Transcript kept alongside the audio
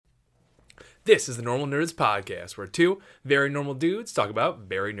This is the Normal Nerds Podcast, where two very normal dudes talk about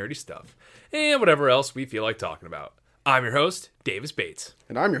very nerdy stuff and whatever else we feel like talking about. I'm your host, Davis Bates.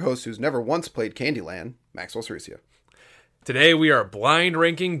 And I'm your host who's never once played Candyland, Maxwell Ceresia. Today we are blind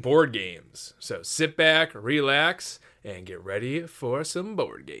ranking board games. So sit back, relax, and get ready for some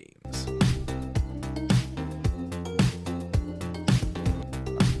board games.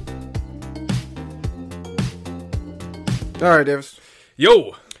 All right, Davis.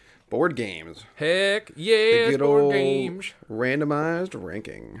 Yo! Board games. Heck yeah, The good board old games. randomized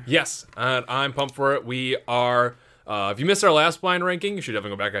ranking. Yes, and I'm pumped for it. We are, if you missed our last blind ranking, you should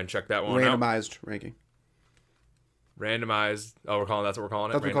definitely go back and check that one out. Randomized ranking. Randomized. Oh, that's what we're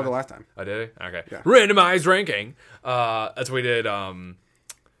calling it? That's what we called it last time. I did it? Okay. Yeah. Randomized ranking. That's what we did.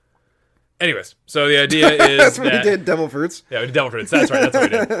 Anyways, so the idea is That's what we did, Devil Fruits. Yeah, we did Devil Fruits. That's right. That's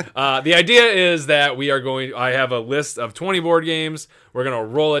what we did. The idea is that we are I have a list of 20 board games. We're going to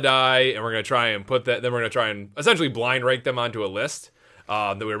roll a die, and we're going to try and then we're going to try and essentially blind rank them onto a list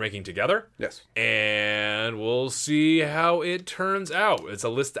that we're making together. Yes. And we'll see how it turns out. It's a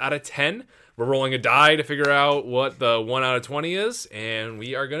list out of 10. We're rolling a die to figure out what the 1 out of 20 is, and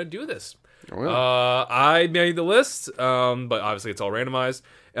we are going to do this. Oh, yeah. I made the list, but obviously it's all randomized.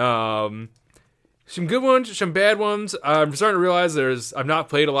 Some good ones, some bad ones. I'm starting to realize I've not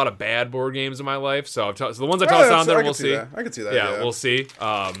played a lot of bad board games in my life, so the ones I tossed down there, we'll see. I can see that. Yeah, we'll see.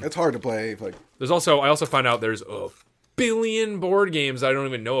 It's hard to play. Like, I also find out there's a billion board games I don't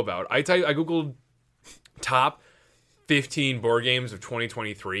even know about. I googled top 15 board games of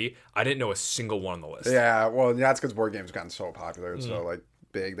 2023. I didn't know a single one on the list. yeah, well, that's because board games have gotten so popular and so like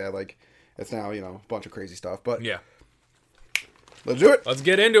big that like it's now a bunch of crazy stuff. But Yeah. let's do it. Let's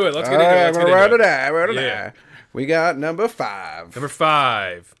get into it. Yeah. We got number 5. Number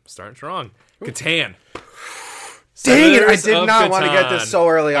 5. Starting strong. Catan. Dang it! I Settlers did of not want to get Catan. this so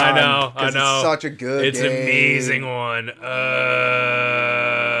early on. I know. It's such a good It's game. an amazing one.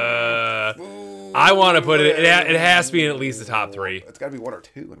 I want to put it. It has to be in at least the top 3. It's got to be 1 or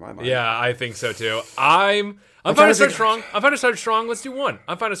 2 in my mind. Yeah, I think so too. I'm fine to start strong. Let's do 1.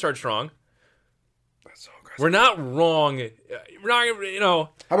 I'm fine to start strong. That's so aggressive. We're not wrong. We're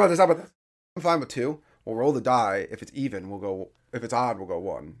not. How about this? I'm fine with 2. We'll roll the die. If it's even, we'll go. If it's odd, we'll go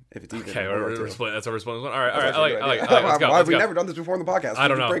 1. If it's even, Okay, we'll go we're 2. splitting. That's how we're splitting. All right. That's I like. Let's go. Why have Let's we go. never done this before in the podcast? I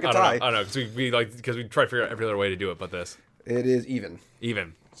don't know. Break a I tie. don't know. Because we try to figure out every other way to do it, but this It is even.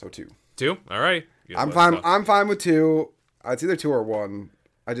 even So 2. 2. All right. I'm fine. I'm fine with 2. It's either 2 or 1.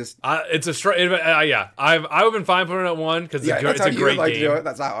 It's a straight. Yeah, I've been fine putting it at 1 because it's a great like game. To do it.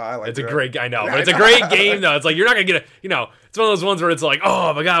 That's how I like. It's to a do great. I know, Yeah, but it's a great game though. It's like you're not gonna get it. It's one of those ones where it's like,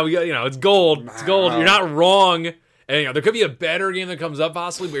 oh my god, we got. It's gold. It's gold. You're not wrong. And there could be a better game that comes up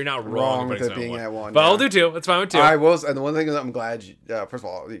possibly, but you're not wrong with it being at 1. But I'll do 2. That's fine with 2. I will. And the one thing that I'm glad. First of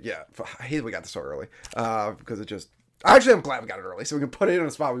all, yeah, I hate that we got this so early because it just. Actually, I'm glad we got it early, so we can put it in a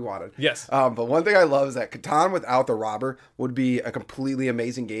spot we wanted. Yes. But one thing I love is that Catan without the robber would be a completely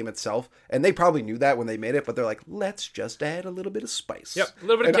amazing game itself. And they probably knew that when they made it, but they're like, let's just add a little bit of spice. Yep, a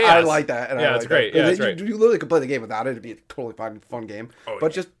little bit of and chaos. I like that. And Yeah, I it's like great. That. Yeah, it's great. You literally could play the game without it. It'd be a totally fun game.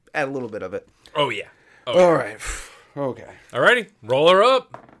 But just add a little bit of it. Oh yeah. All right. Okay. Alrighty, roll her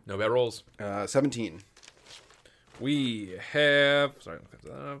up. No bad rolls. 17. We have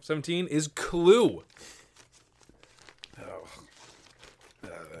 17 is Clue.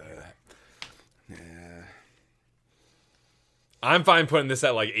 I'm fine putting this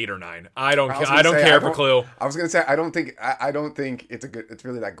at like 8 or 9. I don't care for Clue. I was gonna say I don't think it's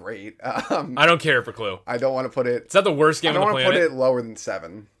really that great. I don't care for Clue. I don't want to put it. It's not the worst game on the planet. I don't want to put it lower than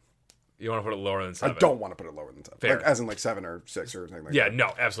 7. You want to put it lower than 7? I don't want to put it lower than 7. Fair. Like, as in like 7 or 6 or something like that. Yeah,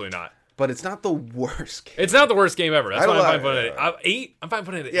 no, absolutely not. But it's not the worst game. It's not the worst game ever. That's why I'm fine putting it at 8. I'm fine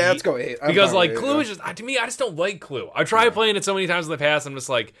putting it at 8. Yeah, let's go 8. Because like Clue is just, to me, I just don't like Clue. I've tried playing it so many times in the past. I'm just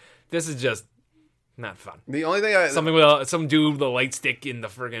like, this is just not fun. The only thing something with some dude with a light stick in the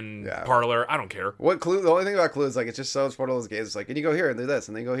friggin' parlor. I don't care. The only thing about Clue is like it's just so it's one of those games. It's like, and you go here and do this,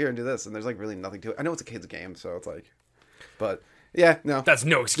 and then you go here and do this, and there's like really nothing to it. I know it's a kid's game, so it's like, but yeah, no, that's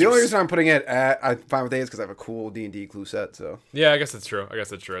no excuse. The only reason I'm putting it at I'm fine with 8 is because I have a cool D&D Clue set. So yeah, I guess that's true. That's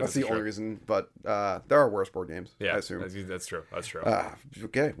the only reason. But there are worse board games. Yeah, I assume that's true.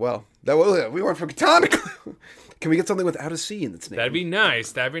 Okay, well, we went from Catan to Clue. Can we get something without a C in its name? That'd be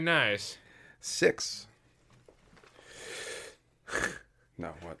nice. 6. No,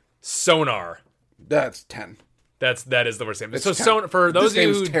 what? Sonar. That's 10. That is the worst game. So 10. For those of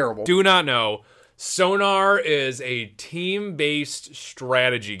you who terrible. do not know, Sonar is a team-based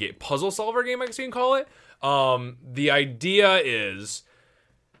strategy game, puzzle solver game, I guess you can call it. The idea is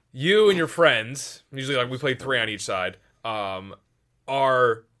you and your friends, usually like we play 3 on each side,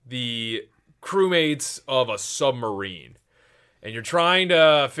 are the crewmates of a submarine. And you're trying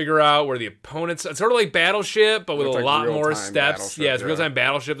to figure out where the opponents... It's sort of like Battleship, but with a lot more steps. Yeah, it's real-time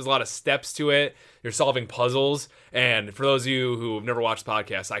Battleship. There's a lot of steps to it. You're solving puzzles. And for those of you who have never watched the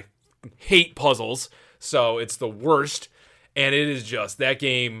podcast, I hate puzzles. So it's the worst. And it is just... That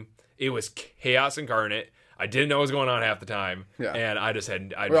game, it was chaos incarnate. I didn't know what was going on half the time. Yeah. And I just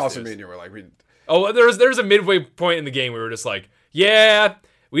had... We also me and you were like... Oh, there's a midway point in the game where we were just like, yeah...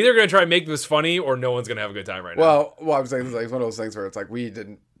 We either going to try and make this funny or no one's going to have a good time right now. Well, I'm saying it's like one of those things where it's like we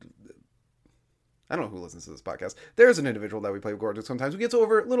didn't... I don't know who listens to this podcast. There's an individual that we play with Gordon sometimes who gets a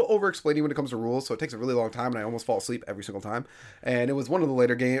little over-explaining when it comes to rules, so it takes a really long time, and I almost fall asleep every single time. And it was one of the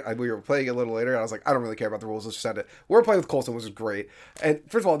later games. We were playing a little later, and I was like, I don't really care about the rules. Let's just set it. We were playing with Colson, which was great. And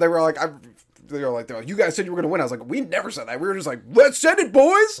first of all, they were like, you guys said you were going to win. I was like, we never said that. We were just like, let's send it,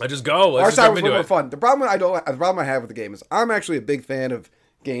 boys. Let's just go. Our side was way more fun. The problem I have with the game is I'm actually a big fan of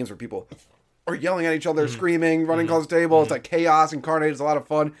games where people are yelling at each other, screaming, running across the table. It's like chaos incarnate. It's a lot of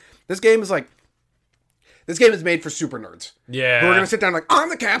fun. This game is made for super nerds. Yeah. Who are going to sit down like, I'm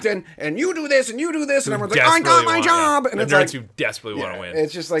the captain, and you do this, and you do this, and everyone's like, I got my job. And it's nerds like, who desperately want to win.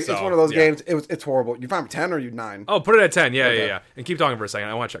 It's just like, it's one of those games. It's horrible. You find 10 or you 9? Oh, put it at 10. Yeah. And keep talking for a second.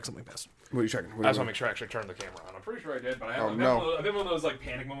 I want to check something fast. What are you checking? I just want to make sure I actually turned the camera on. I'm pretty sure I did, but I've been one of those like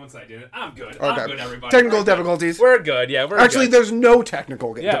panic moments that I didn't. I'm good. Okay. I'm good, everybody. Technical difficulties. We're good. Yeah, we're actually good. There's no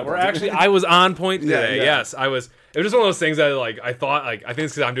technical. Yeah, we're actually. I was on point today. Yeah. Yes, I was. It was just one of those things that like I thought like I think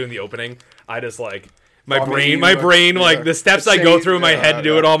it's because I'm doing the opening. I just like. My brain, like the steps I go through in my head to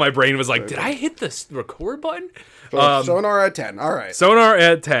do it all. My brain was like, "Did I hit the record button?" Sonar at 10. All right. Sonar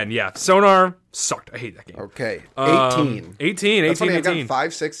at 10. Yeah. Sonar sucked. I hate that game. Okay. 18. 18. That's funny, I got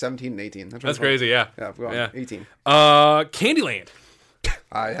 5, 6, 17, and 18. That's crazy. Yeah. Yeah. 18. Candyland.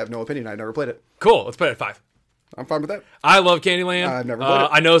 I have no opinion. I never played it. Cool. Let's play it at 5. I'm fine with that. I love Candyland. I've never played it.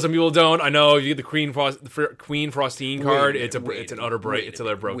 I know some people don't. I know if you get the Queen Frostine card, it's an utter break. It's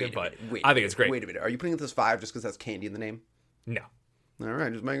a broken, but I think it's great. Wait a minute. Are you putting it this 5 just because that's candy in the name? No. All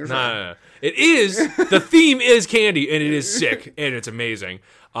right, just making sure. No. It is. The theme is candy, and it is sick, and it's amazing.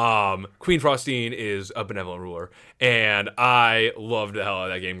 Queen Frostine is a benevolent ruler, and I loved the hell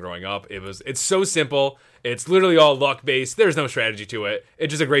out of that game growing up. It's so simple. It's literally all luck based. There's no strategy to it.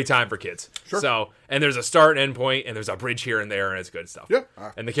 It's just a great time for kids. Sure. So, and there's a start and end point, and there's a bridge here and there, and it's good stuff. Yeah.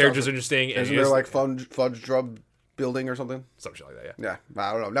 And the characters are interesting. Isn't there like fudge drug building or something? Some shit like that. Yeah.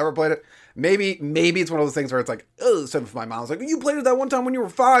 I don't know. Never played it. Maybe it's one of those things where it's like, so my mom was like, you played it that one time when you were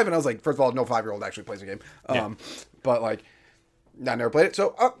 5, and I was like, first of all, no 5-year-old actually plays a game. But like, I never played it,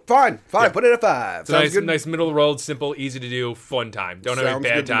 so fine. Yeah. Put it at 5. It's nice middle of the road, simple, easy to do, fun time. Don't have any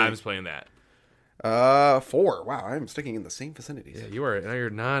bad times playing that. 4. Wow, I am sticking in the same vicinities. Yeah, you are. Now you're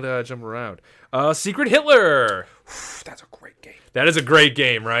not jumping around. Secret Hitler. That's a great game. That is a great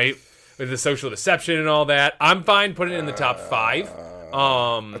game, right? With the social deception and all that. I'm fine putting it in the top 5.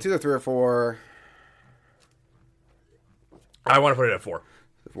 It's either 3 or 4. I want to put it at 4.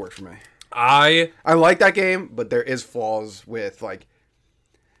 It works for me. I like that game, but there is flaws with like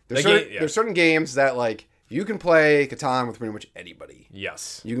there's certain games that like you can play Catan with pretty much anybody.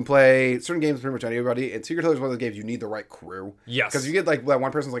 Yes. You can play certain games with pretty much anybody. And Secret Hitler is one of those games you need the right crew. Yes. Because you get like that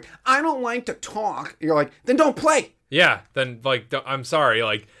one person's like, I don't like to talk. You're like, then don't play. Yeah. Then like, I'm sorry.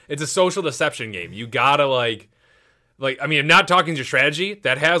 Like, it's a social deception game. You gotta like, I mean, not talking your strategy.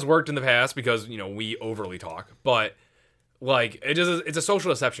 That has worked in the past because, we overly talk. But like, it's a social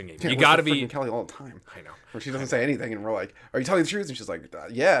deception game. Yeah, you gotta be. Kelly all the time. I know. Where she doesn't say anything and we're like, are you telling the truth? And she's like,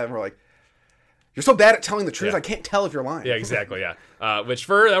 yeah. And we're like, you're so bad at telling the truth, I can't tell if you're lying. Yeah, exactly, yeah. Which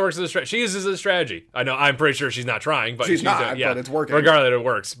that works as a strategy. She uses a strategy. I know, I'm pretty sure she's not trying, but she's not, but it's working. Regardless, it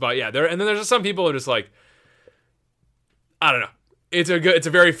works. But yeah, and then there's just some people who are just like, I don't know. It's a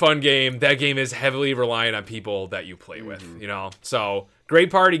very fun game. That game is heavily reliant on people that you play with, So,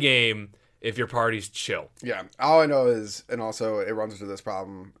 great party game if your party's chill. Yeah. All I know is, and also it runs into this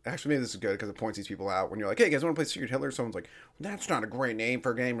problem. Actually, maybe this is good because it points these people out. When you're like, hey, guys, want to play Secret Hitler? Someone's like, that's not a great name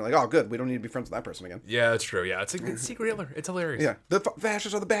for a game. You're like, oh, good. We don't need to be friends with that person again. Yeah, that's true. Yeah, it's like Secret Hitler. It's hilarious. Yeah. The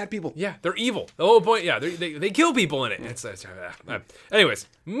fascists are the bad people. Yeah, they're evil. The whole point, yeah, they kill people in it. Anyways,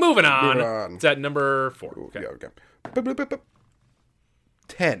 moving on. It's at number 4. Okay. Yeah, okay.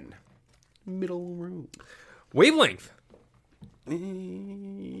 10. Middle room. Wavelength.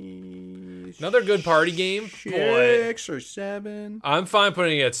 Another good party game. 6 or 7. I'm fine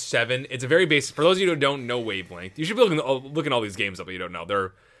putting it at 7. It's a very basic. For those of you who don't know Wavelength, you should be looking all these games up, but you don't know.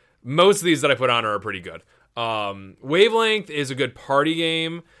 Most of these that I put on are pretty good. Wavelength is a good party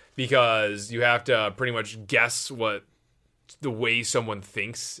game because you have to pretty much guess what the way someone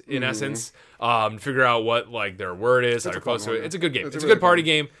thinks in essence. Figure out what like their word is, how they're close to it. It's a good game. It's a really good party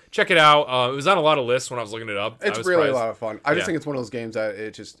game. Check it out. It was on a lot of lists when I was looking it up. It's really a lot of fun. I just think it's one of those games that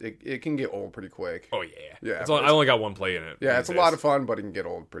it can get old pretty quick. Oh yeah, yeah. I only got one play in it. Yeah, it's a lot of fun, but it can get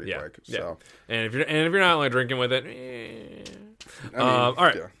old pretty quick. So, and if you're not like drinking with it, all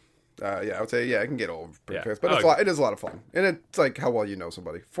right. I would say it can get old pretty quick, but it's a lot. It is a lot of fun, and it's like how well you know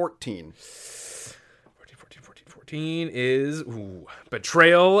somebody. 14 is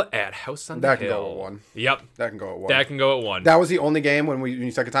Betrayal at House on the Hill. That can go at 1. Yep. That can go at 1. That can go at 1. That was the only game when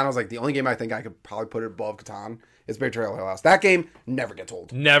you said Catan. I was like, the only game I think I could probably put it above Catan is Betrayal at Hill House. That game never gets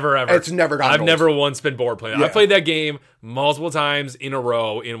old. Never ever. It's never gotten old. I've never once been bored playing it. I played that game multiple times in a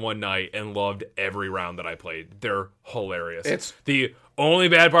row in one night and loved every round that I played. They're hilarious. It's the only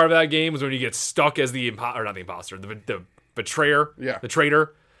bad part of that game is when you get stuck as the betrayer, the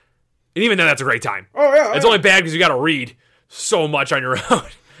traitor. And even then, that's a great time. Oh, yeah. It's only bad because you got to read so much on your own.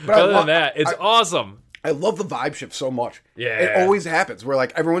 But other than that, it's awesome. I love the vibe shift so much. Yeah. It always happens where,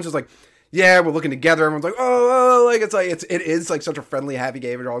 like, everyone's just like, yeah, we're looking together. Everyone's like, oh, like, it is like such a friendly, happy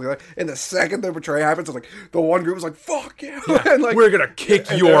game. And all together. And the second the betrayal happens, it's like, the one group is like, fuck yeah. And like, we're going to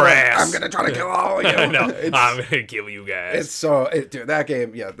kick your ass. I'm going to try to kill all of you. I'm going to kill you guys. Dude, that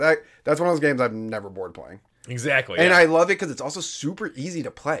game, that's one of those games I'm never bored playing. Exactly. And I love it because it's also super easy to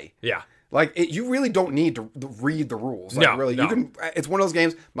play. Yeah. Like, you really don't need to read the rules. Like, No. You can. It's one of those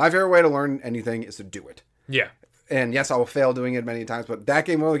games. My favorite way to learn anything is to do it. Yeah. And yes, I will fail doing it many times, but that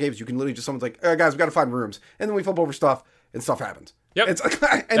game, one of the games, you can literally just, someone's like, guys, we got to find rooms. And then we flip over stuff, and stuff happens. Yep.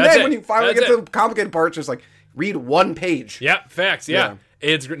 When you finally get to the complicated parts, just like, read one page. Yep, facts, yeah.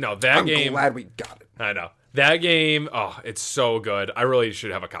 It's game. I'm glad we got it. I know. That game, it's so good. I really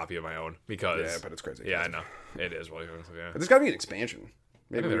should have a copy of my own because... Yeah, but it's crazy. Yeah, I know. It is really good. Yeah. There's got to be an expansion.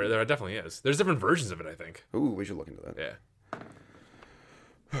 Maybe there definitely is. There's different versions of it, I think. Ooh, we should look into that. Yeah.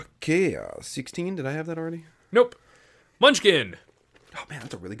 Okay, 16. Did I have that already? Nope. Munchkin. Oh man,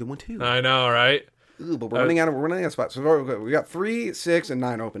 that's a really good one too. I know, right? Ooh, but we're running out of spots. So we got 3, 6, and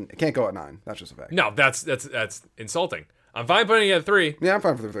 9 open. It can't go at 9. That's just a fact. No, that's insulting. I'm fine putting it at 3. Yeah, I'm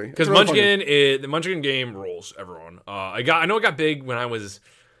fine for the 3 because the Munchkin game rules. Everyone. I know it got big when I was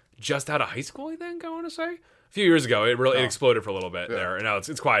just out of high school. I think I want to say a few years ago. It exploded for a little bit there, and now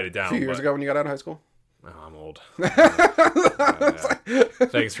it's quieted down. A few years ago when you got out of high school. Oh, I'm old.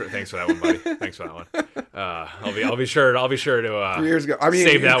 Thanks for that one, buddy. Thanks for that one. I'll be sure to 3 years ago. I mean,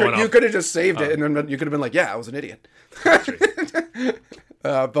 save that one. You could have just saved it, and then you could have been like, "Yeah, I was an idiot." But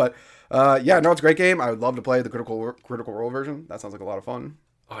it's a great game. I would love to play the Critical Role version. That sounds like a lot of fun.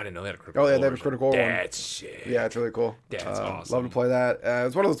 Oh, I didn't know they had a Critical Role. Oh yeah, they have a Critical Role. That's sick. Yeah, it's really cool. That's awesome. Love to play that. It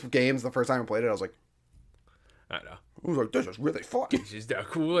was one of those games. The first time I played it, I was like, I know. I was like, this is really fun. This is that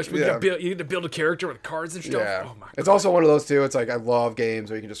cool. You get to build a character with cards and stuff. Yeah. Oh my God. It's also one of those too. It's like I love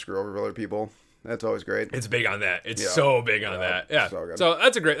games where you can just screw over other people. That's always great. It's big on that. It's so big on that. Yeah. So good. So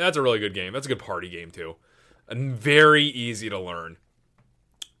that's a really good game. That's a good party game too. And very easy to learn.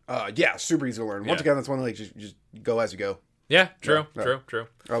 Super easy to learn. Once again, that's one like just go as you go. Yeah, true.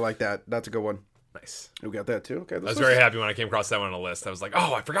 I like that. That's a good one. Nice. We got that too. Okay. I was very happy when I came across that one on the list. I was like,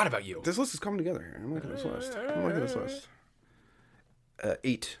 oh, I forgot about you. This list is coming together here. I'm liking this list.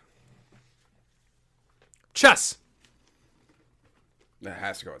 8. Chess. That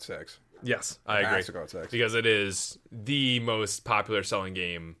has to go at 6. Yes, I agree. It has to go at 6 because it is the most popular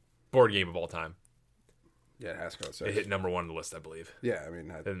selling board game of all time. Yeah, it has to go at 6. It hit number 1 on the list, I believe. Yeah, I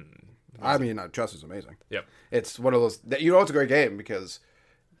mean, chess is amazing. Yep. It's one of those that it's a great game because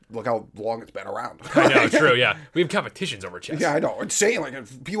look how long it's been around. I know, true. Yeah, we have competitions over chess. Yeah, I know. It's insane.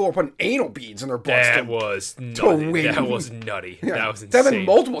 Like people are putting anal beads in their butts. That was nutty. That was nutty. Yeah, that was insane. That's happened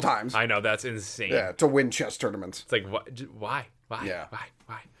multiple times. I know, that's insane. Yeah, to win chess tournaments. It's like, why? Yeah.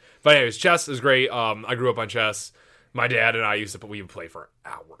 Why? But anyways, chess is great. I grew up on chess. My dad and I we would play for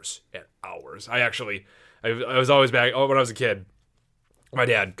hours and hours. I was always back. Oh, when I was a kid, my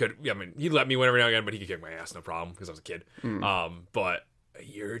dad he'd let me win every now and again, but he could kick my ass, no problem, because I was a kid. But a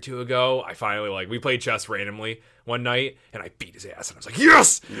year or two ago, I finally we played chess randomly one night, and I beat his ass, and I was like,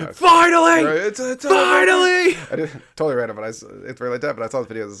 yes, finally, it's finally. I did, totally random, but it's really like that. But I saw this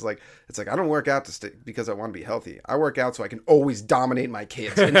video. It's like I don't work out because I want to be healthy. I work out so I can always dominate my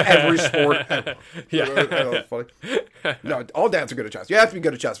kids in every sport ever. Yeah, I know, it's funny. No, all dads are good at chess. You have to be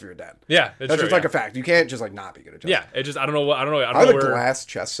good at chess for your dad. Yeah, that's just like a fact. You can't just not be good at chess. Yeah, it just I don't know. I have a glass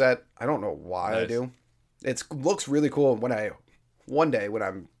chess set. I don't know why I do. It looks really cool. One day when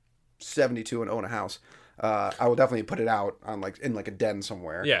I'm 72 and own a house, I will definitely put it out on in a den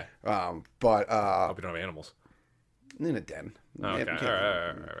somewhere. Yeah. But I hope you don't have animals. in a den. Okay. Man, All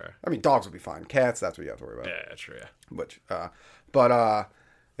right. I mean, dogs would be fine. Cats, that's what you have to worry about. Yeah, true. Yeah. Which,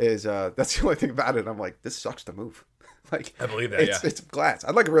 that's the only thing about it. I'm like, this sucks to move. Like, I believe that. It's glass.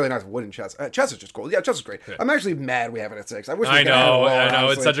 I'd like a really nice wooden chest. Chest is just cool. Yeah, chest is great. Yeah. I'm actually mad we have it at 6. I wish we could have it all, I know.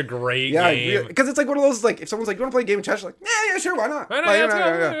 honestly. It's such a great game. Because it's like one of those, like, if someone's like, you want to play a game of chess? You're like, yeah, sure, why not? I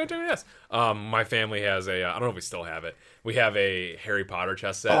know, yes. My family has I don't know if we still have it. We have a Harry Potter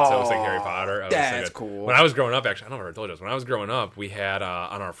chess set, so it looks like Harry Potter. That's cool. When I was growing up, actually, I don't know if I told you this. When I was growing up, we had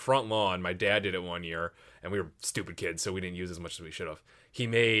on our front lawn, my dad did it one year, and we were stupid kids, so we didn't use as much as we should have. He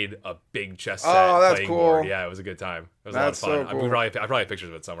made a big chess set that's playing cool. board. Yeah, it was a good time. It was That's a lot of fun. so cool. I probably have pictures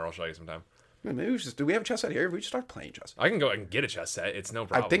of it somewhere. I'll show you sometime. Man, maybe do we have a chess set here? We should start playing chess. I can go and get a chess set. It's no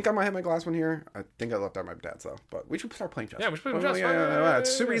problem. I think I might have my glass one here. I think I left out my dad's though. But we should start playing chess. Yeah, we should play chess. Yeah. It's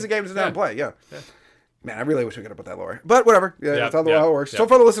a super easy game to sit down and play. Yeah. Man, I really wish we could have put that lower. But whatever. Yeah, that's how it works. So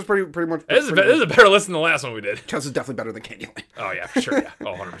far, the list is pretty much. This is a better list than the last one we did. Chess is definitely better than Candyland. Oh, yeah, for sure. Yeah.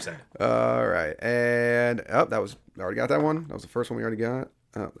 Oh, 100%. All right. And, I already got that one. That was the first one we already got.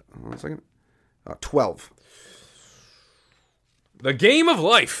 Hold on a second. 12. The Game of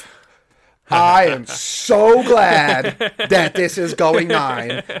Life. I am so glad that this is going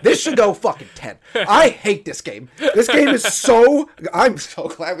 9. This should go fucking 10. I hate this game. This game is I'm so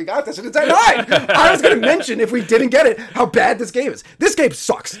glad we got this and it's at 9. I was going to mention, if we didn't get it, how bad this game is. This game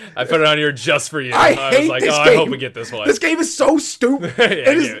sucks. I put it on here just for you. I hate was like, this game. I hope we get this one. This game is so stupid.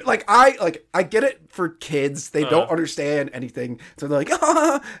 It is like, I get it for kids. They don't understand anything. So they're like,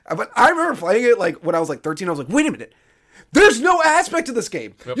 But I remember playing it like when I was like 13. I was like, wait a minute. There's no aspect to this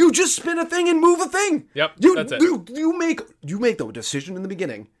game. Yep. You just spin a thing and move a thing. Yep, that's it. You make the decision in the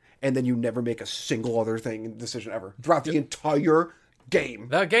beginning, and then you never make a single other decision ever throughout the entire game.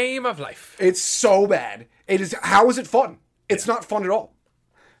 The Game of Life. It's so bad. It is. How is it fun? It's not fun at all.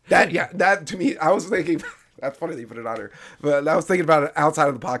 That to me, I was thinking. That's funny that you put it on here. But I was thinking about it outside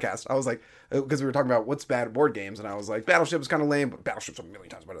of the podcast. I was like, because we were talking about what's bad at board games, and I was like, Battleship is kind of lame, but Battleship's a million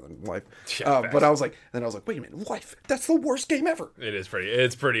times better than Life. But I was like, wait a minute, Life, that's the worst game ever. It's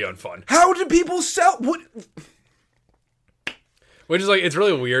pretty unfun. How did people sell? What? Which is like, it's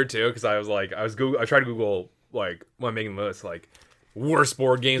really weird too, because I tried to Google, like, when I'm making the list, like, worst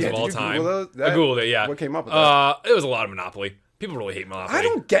board games of all time. I Googled it, yeah. What came up with that? It was a lot of Monopoly. People really hate Monopoly. I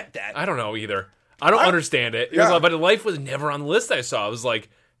don't get that. I don't know either. I don't understand it. But Life was never on the list I saw. I was like,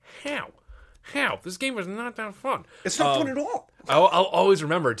 how? This game was not that fun. It's not fun at all. I'll always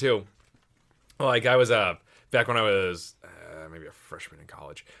remember, too. Like, I was, back when I was maybe a freshman in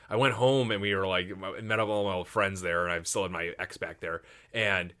college, I went home and we were like, met up with all my old friends there, and I still had my ex back there,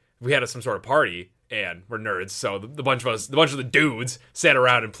 and we had some sort of party, and we're nerds, so the bunch of the dudes sat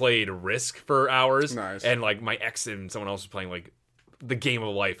around and played Risk for hours. Nice. And, like, my ex and someone else was playing, like, the Game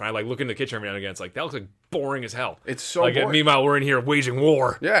of Life. And I like look in the kitchen every now and again. It's like, that looks like boring as hell. It's so like, boring. Meanwhile, we're in here waging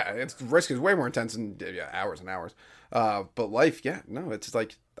war. Yeah, Risk is way more intense than hours and hours. But Life, it's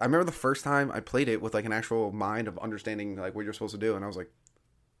like, I remember the first time I played it with like an actual mind of understanding like what you're supposed to do, and I was like,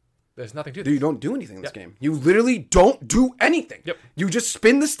 there's nothing to do. You don't do anything in this game. You literally don't do anything. Yep. You just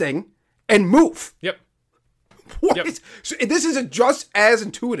spin this thing and move. Yep. What? Yep. So this is just as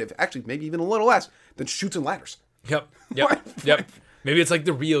intuitive, actually, maybe even a little less than Chutes and Ladders. Yep. Yep. Maybe it's like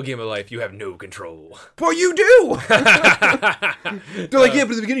the real Game of Life. You have no control. Well, you do. They're like, but at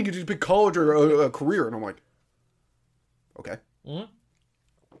the beginning you just pick college or a career, and I'm like, okay,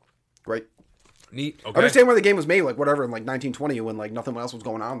 great, neat. Okay. I understand why the game was made, like whatever, in like 1920 when like nothing else was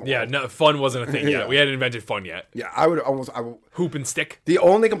going on. In the world. No, fun wasn't a thing yet. We hadn't invented fun yet. Yeah, I would hoop and stick. The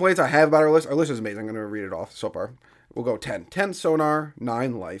only complaints I have about our list is amazing. I'm going to read it off so far. We'll go 10. 10 Sonar,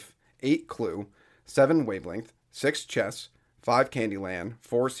 9 Life, 8 Clue, 7 Wavelength, 6 Chess, 5 Candyland,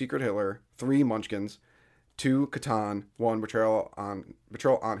 4 Secret Hitler, 3 Munchkins, 2 Catan, 1 Betrayal on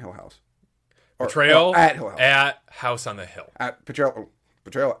Hill House. Betrayal at Hill House. At House on the Hill. At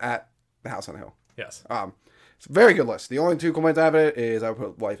Betrayal at the House on the Hill. Yes. It's a very good list. The only 2 complaints I have it is I would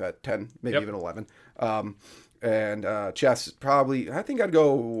put Life at 10, maybe even 11. And Chess probably, I think I'd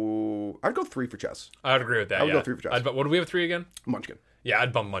go 3 for Chess. I would agree with that. I would go 3 for Chess. What do we have 3 again? Munchkin. Yeah,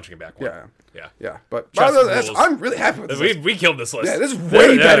 I'd bump Munchkin back one. Yeah. But Chess I'm really happy with this list. We killed this list. Yeah, this is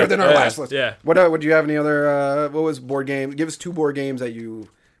way better than our last list. Yeah. What do you have any other, what was board game? Give us 2 board games that you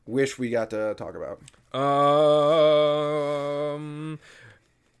wish we got to talk about.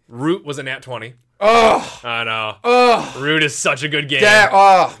 Root was a nat 20. Oh! I know. Oh! Root is such a good game.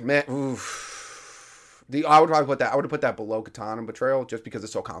 Oh, man. Oof. I would probably put that. I would have put that below Catan and Betrayal just because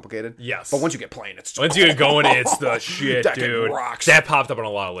it's so complicated. Yes. But once you get playing, it's once you get going, it's the shit, that dude. Rocks. That popped up on a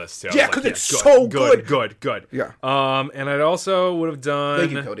lot of lists too. Yeah, because it's so good. Good. Yeah. And I also would have done.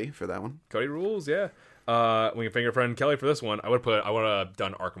 Thank you, Cody, for that one. Cody rules. Yeah. We can finger friend Kelly for this one. I would have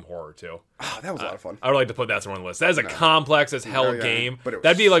done Arkham Horror too. Oh, that was a lot of fun. I would like to put that somewhere on the list. That is a complex as hell game. But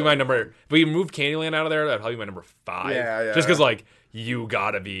That'd be like my number. If we moved Candyland out of there, that'd probably be my number 5. Yeah. Just because like you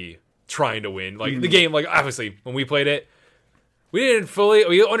gotta be trying to win. Like the game, like obviously when we played it, we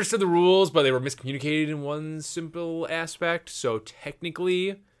understood the rules, but they were miscommunicated in one simple aspect. So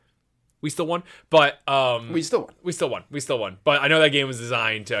technically, we still won. But we still won. But I know that game was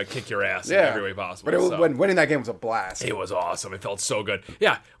designed to kick your ass in every way possible. But winning that game was a blast. It was awesome. It felt so good.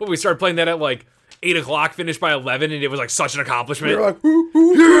 Yeah. Well, we started playing that at like 8 o'clock, finished by 11, and it was like such an accomplishment. We were like,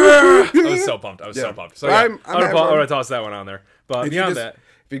 I was so pumped. So yeah, I would have tossed that one on there. But beyond that.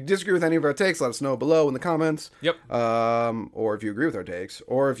 If you disagree with any of our takes, let us know below in the comments. Yep. Or if you agree with our takes,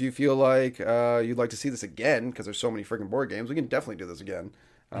 or if you feel like you'd like to see this again, because there's so many freaking board games, we can definitely do this again.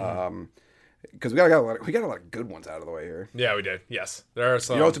 Because we got a lot of good ones out of the way here. Yeah, we did. Yes, there are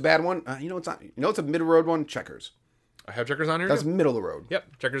some. You know what's a bad one? You know what's not. You know what's a middle road one? Checkers. I have Checkers on here. That's middle of the road.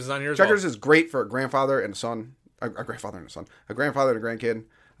 Yep, Checkers is on here. Checkers is great for a grandfather and a son. A grandfather and a son. A grandfather and a grandkid.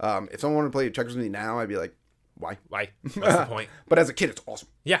 If someone wanted to play Checkers with me now, I'd be like, why? What's the point? But as a kid, it's awesome.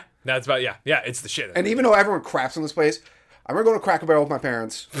 Yeah, that's about it's the shit. And even though everyone craps in this place, I remember going to Cracker Barrel with my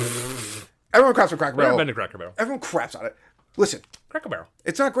parents. Everyone craps at Cracker Barrel. I've been to Cracker Barrel. Everyone craps on it. Listen, Cracker Barrel.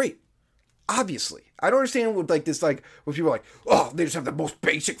 It's not great. Obviously, I don't understand what like this like when people are like, oh, they just have the most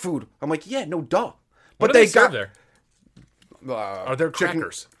basic food. I'm like, yeah, no, duh. But they got there. Are there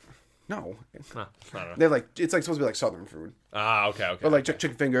crackers? No, I don't know. They're like it's like supposed to be like Southern food. Okay. Or like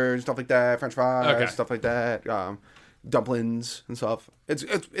chicken fingers, stuff like that, French fries, stuff like that, dumplings and stuff.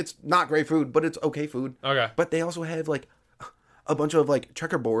 It's not great food, but it's okay food. Okay. But they also have like a bunch of like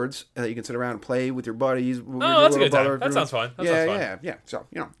checkerboards that you can sit around and play with your buddies. Oh, that's a good time. That sounds fun. Yeah. So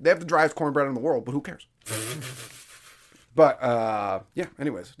they have the driest cornbread in the world, but who cares? But yeah.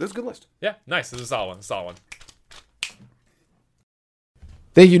 Anyways, this is a good list. Yeah, nice. This is a solid one.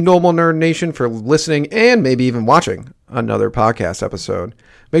 Thank you, Normal Nerd Nation, for listening and maybe even watching another podcast episode.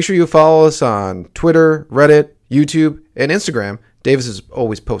 Make sure you follow us on Twitter, Reddit, YouTube, and Instagram. Davis is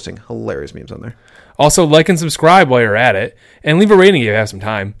always posting hilarious memes on there. Also, like and subscribe while you're at it, and leave a rating if you have some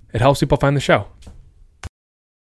time. It helps people find the show.